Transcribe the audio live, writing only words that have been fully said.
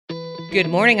Good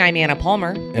morning, I'm Anna Palmer.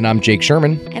 And I'm Jake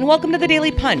Sherman. And welcome to the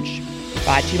Daily Punch,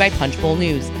 brought to you by Punchbowl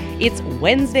News. It's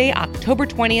Wednesday, October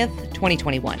 20th,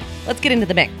 2021. Let's get into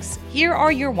the mix. Here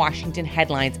are your Washington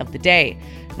headlines of the day.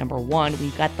 Number one,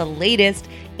 we've got the latest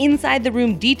inside the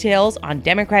room details on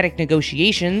Democratic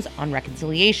negotiations on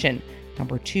reconciliation.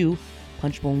 Number two,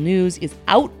 Punchbowl News is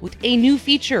out with a new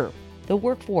feature, The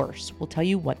Workforce. We'll tell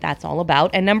you what that's all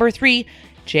about. And number three,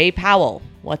 Jay Powell.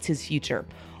 What's his future?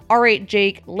 All right,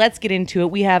 Jake, let's get into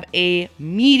it. We have a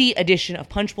meaty edition of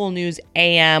Punchbowl News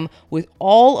AM with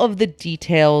all of the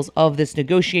details of this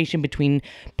negotiation between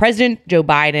President Joe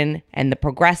Biden and the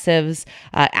progressives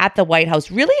at the White House,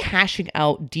 really hashing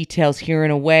out details here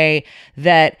in a way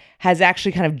that has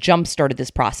actually kind of jump-started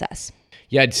this process.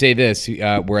 Yeah, I'd say this,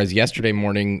 whereas yesterday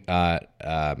morning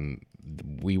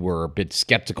we were a bit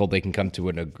skeptical they can come to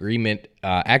an agreement.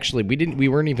 Actually, we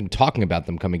weren't even talking about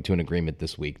them coming to an agreement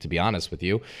this week, to be honest with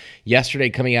you. Yesterday,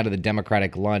 coming out of the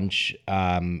Democratic lunch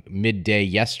midday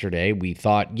yesterday, we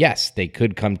thought, yes, they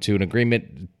could come to an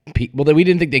agreement. Well, we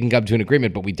didn't think they can come to an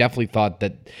agreement, but we definitely thought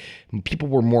that people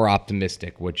were more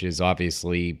optimistic, which is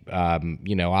obviously,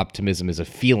 optimism is a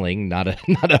feeling, not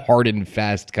a hard and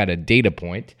fast kind of data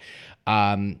point.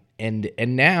 And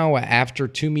now, after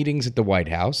two meetings at the White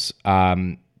House,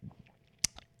 I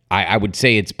would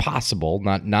say it's possible,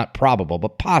 not probable,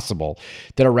 but possible,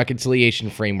 that a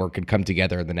reconciliation framework could come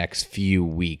together in the next few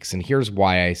weeks. And here's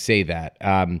why I say that.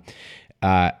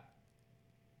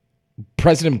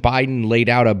 President Biden laid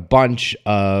out a bunch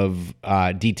of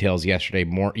details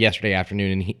yesterday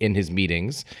afternoon in his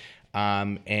meetings,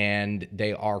 and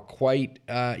they are quite,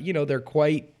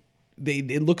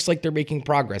 it looks like they're making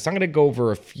progress. I'm going to go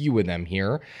over a few of them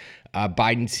here.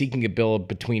 Biden seeking a bill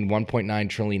between $1.9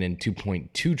 trillion and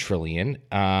 $2.2 trillion.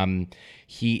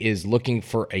 He is looking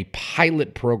for a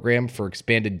pilot program for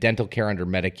expanded dental care under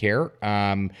Medicare.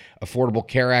 Affordable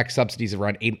Care Act subsidies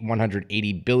around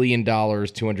 $180 billion,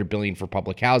 $200 billion for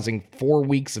public housing, 4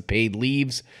 weeks of paid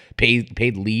leave,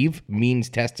 means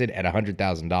tested at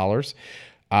 $100,000.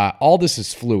 All this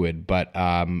is fluid, but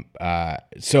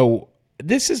so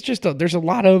this is just there's a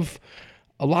lot of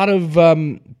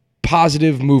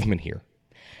positive movement here.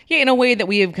 Yeah, in a way that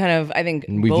we have kind of, I think,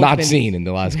 we've not seen in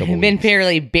the last couple of weeks. Been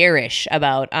fairly bearish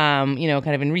about, kind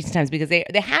of in recent times, because they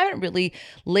haven't really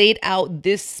laid out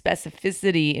this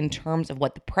specificity in terms of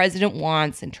what the president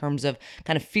wants, in terms of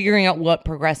kind of figuring out what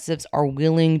progressives are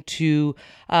willing to,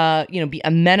 be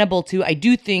amenable to. I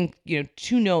do think,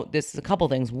 to note, this is a couple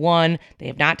things. One, they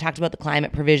have not talked about the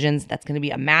climate provisions. That's going to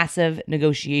be a massive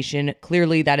negotiation.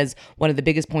 Clearly, that is one of the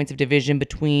biggest points of division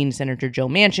between Senator Joe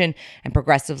Manchin and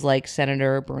progressives like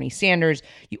Senator Bernie Sanders.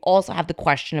 You also have the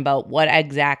question about what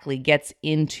exactly gets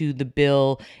into the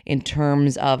bill in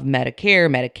terms of Medicare,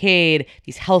 Medicaid,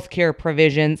 these healthcare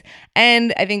provisions.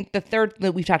 And I think the third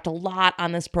that we've talked a lot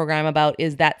on this program about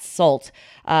is that SALT,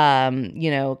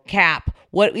 cap.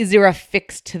 What is there a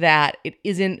fix to that? It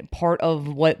isn't part of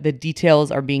what the details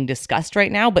are being discussed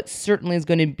right now, but certainly is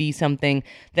going to be something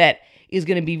that is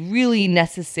going to be really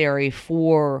necessary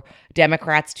for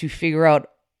Democrats to figure out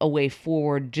a way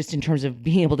forward, just in terms of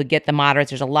being able to get the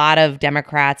moderates. There's a lot of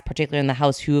Democrats, particularly in the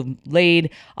House, who have laid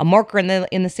a marker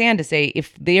in the sand to say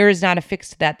if there is not a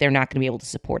fix to that, they're not going to be able to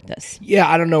support this. Yeah,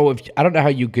 I don't know how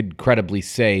you could credibly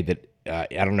say that. I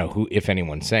don't know who, if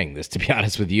anyone's saying this, to be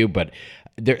honest with you, but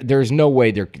there's no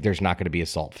way there's not going to be a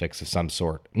SALT fix of some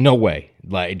sort. No way.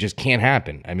 Like, it just can't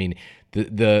happen. I mean,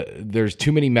 there's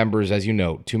too many members, as you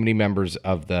know, too many members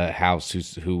of the House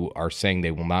who are saying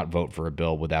they will not vote for a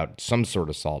bill without some sort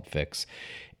of SALT fix.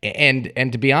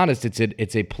 And to be honest,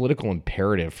 it's a political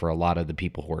imperative for a lot of the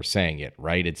people who are saying it,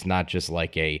 right? It's not just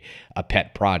like a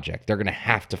pet project. They're going to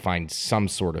have to find some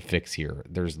sort of fix here.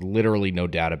 There's literally no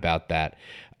doubt about that.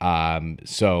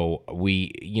 So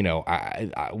we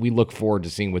look forward to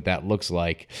seeing what that looks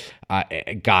like.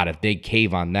 God, if they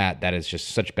cave on that is just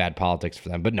such bad politics for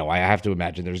them. But no, I have to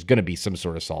imagine there's going to be some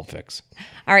sort of SALT fix.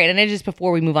 All right, and just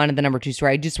before we move on to the number two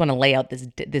story, I just want to lay out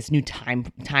this new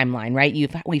timeline,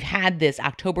 right? We've had this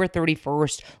October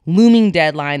 31st looming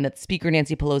deadline that Speaker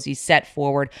Nancy Pelosi set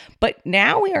forward, but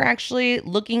now we are actually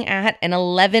looking at an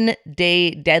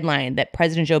 11-day deadline that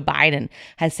President Joe Biden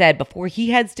has said before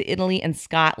he heads to Italy and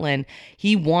Scotland.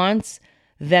 He wants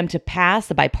them to pass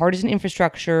the bipartisan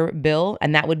infrastructure bill,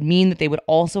 and that would mean that they would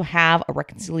also have a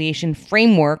reconciliation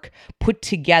framework put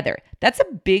together. That's a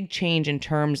big change in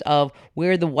terms of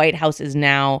where the White House is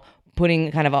now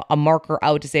putting kind of a marker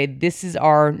out to say this is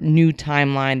our new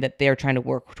timeline that they're trying to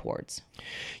work towards.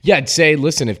 Yeah, I'd say,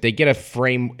 listen, if they get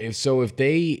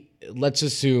let's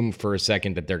assume for a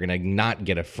second that they're going to not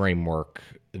get a framework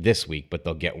this week, but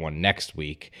they'll get one next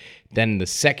week. Then the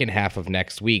second half of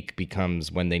next week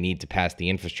becomes when they need to pass the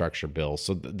infrastructure bill.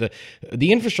 So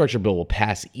the infrastructure bill will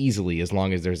pass easily as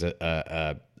long as there's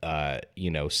a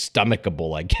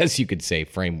stomachable, I guess you could say,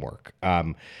 framework.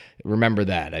 Remember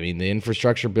that. I mean, the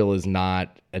infrastructure bill is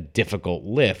not a difficult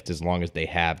lift as long as they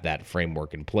have that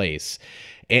framework in place.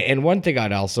 And one thing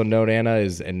I'd also note, Anna,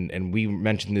 is, and we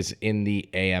mentioned this in the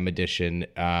AM edition,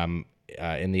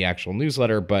 in the actual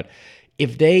newsletter, but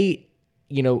if they,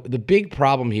 the big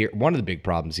problem here, one of the big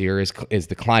problems here is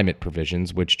the climate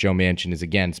provisions, which Joe Manchin is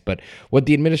against. But what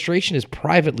the administration is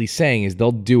privately saying is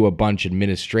they'll do a bunch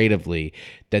administratively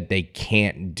that they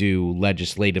can't do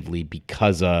legislatively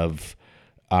because of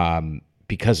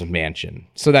Manchin.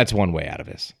 So that's one way out of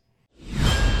this.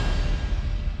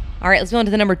 All right, let's go on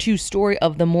to the number 2 story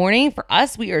of the morning. For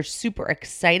us, we are super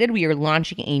excited. We are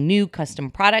launching a new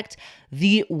custom product,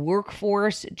 the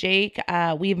Workforce. Jake,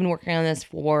 we have been working on this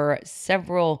for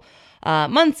several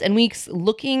months and weeks,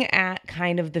 looking at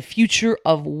kind of the future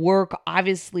of work.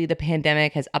 Obviously, the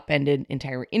pandemic has upended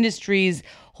entire industries,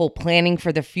 whole planning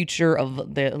for the future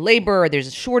of the labor.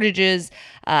 There's shortages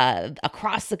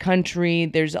across the country.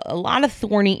 There's a lot of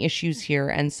thorny issues here.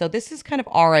 And so this is kind of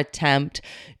our attempt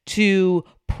to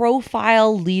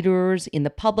profile leaders in the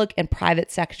public and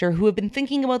private sector who have been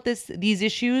thinking about these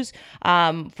issues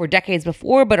for decades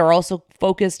before, but are also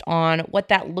focused on what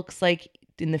that looks like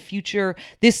in the future.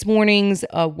 This morning's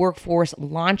Workforce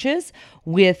launches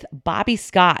with Bobby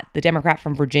Scott, the Democrat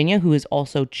from Virginia, who is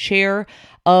also chair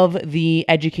of the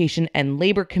Education and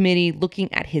Labor Committee,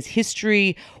 looking at his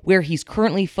history, where he's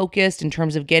currently focused in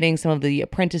terms of getting some of the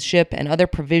apprenticeship and other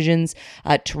provisions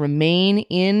to remain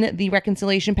in the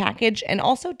reconciliation package, and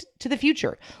also to the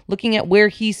future, looking at where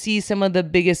he sees some of the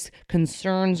biggest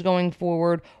concerns going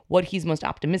forward, what he's most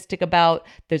optimistic about.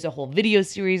 There's a whole video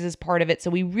series as part of it. So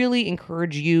we really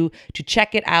encourage you to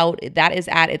check it out. That is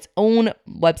at its own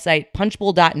website,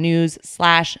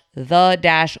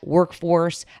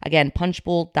 punchbowl.news/the-workforce. Again,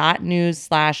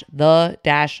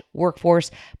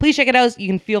 punchbowl.news/the-workforce. Please check it out. You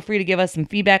can feel free to give us some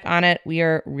feedback on it. We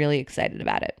are really excited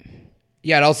about it.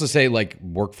 Yeah, I'd also say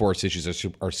workforce issues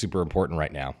are super important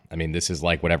right now. I mean, this is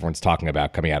what everyone's talking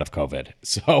about coming out of COVID.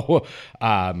 So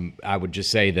I would just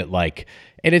say that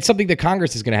and it's something that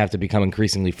Congress is going to have to become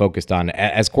increasingly focused on,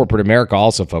 as corporate America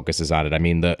also focuses on it. I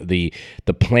mean, the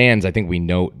plans, I think we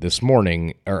note this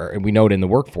morning, or we note in the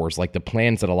workforce, the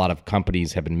plans that a lot of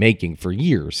companies have been making for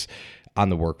years on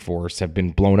the workforce have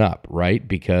been blown up, right?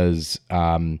 Because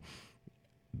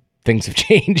things have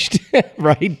changed,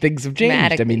 right? Things have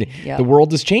changed. I mean, yep. The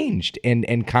world has changed,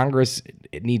 and Congress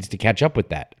needs to catch up with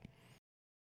that.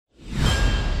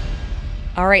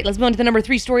 All right, let's move on to the number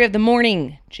 3 story of the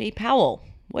morning. Jay Powell,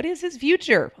 what is his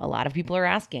future? A lot of people are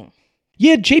asking.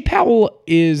 Yeah, Jay Powell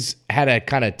had a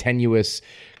kind of tenuous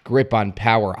grip on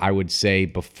power, I would say,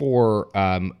 before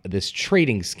this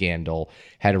trading scandal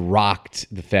had rocked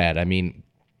the Fed. I mean,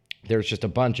 there's just a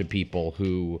bunch of people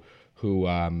who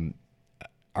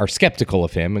are skeptical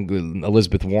of him, and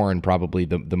Elizabeth Warren probably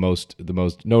the most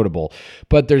notable.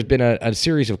 But there's been a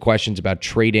series of questions about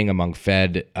trading among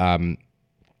Fed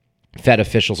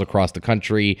officials across the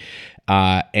country,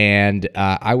 and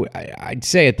I'd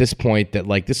say at this point that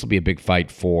this will be a big fight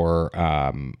for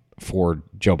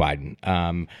Joe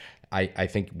Biden. I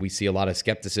think we see a lot of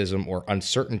skepticism or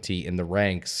uncertainty in the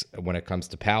ranks when it comes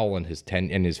to Powell and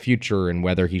his future and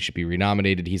whether he should be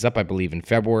renominated. He's up, I believe, in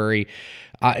February.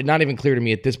 Not even clear to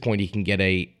me at this point he can get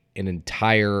a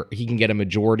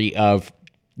majority of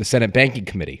the Senate Banking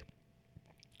Committee.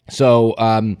 So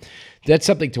that's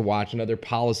something to watch. Another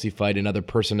policy fight, another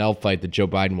personnel fight that Joe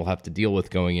Biden will have to deal with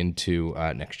going into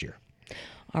next year.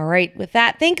 All right. With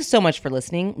that, thank you so much for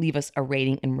listening. Leave us a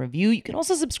rating and review. You can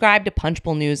also subscribe to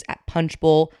Punchbowl News at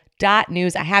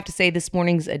punchbowl.news. I have to say this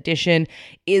morning's edition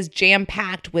is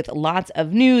jam-packed with lots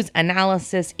of news,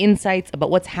 analysis, insights about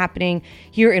what's happening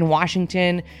here in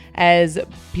Washington as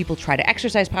people try to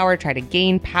exercise power, try to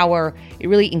gain power. It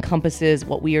really encompasses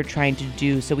what we are trying to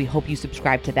do, so we hope you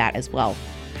subscribe to that as well.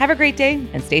 Have a great day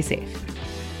and stay safe.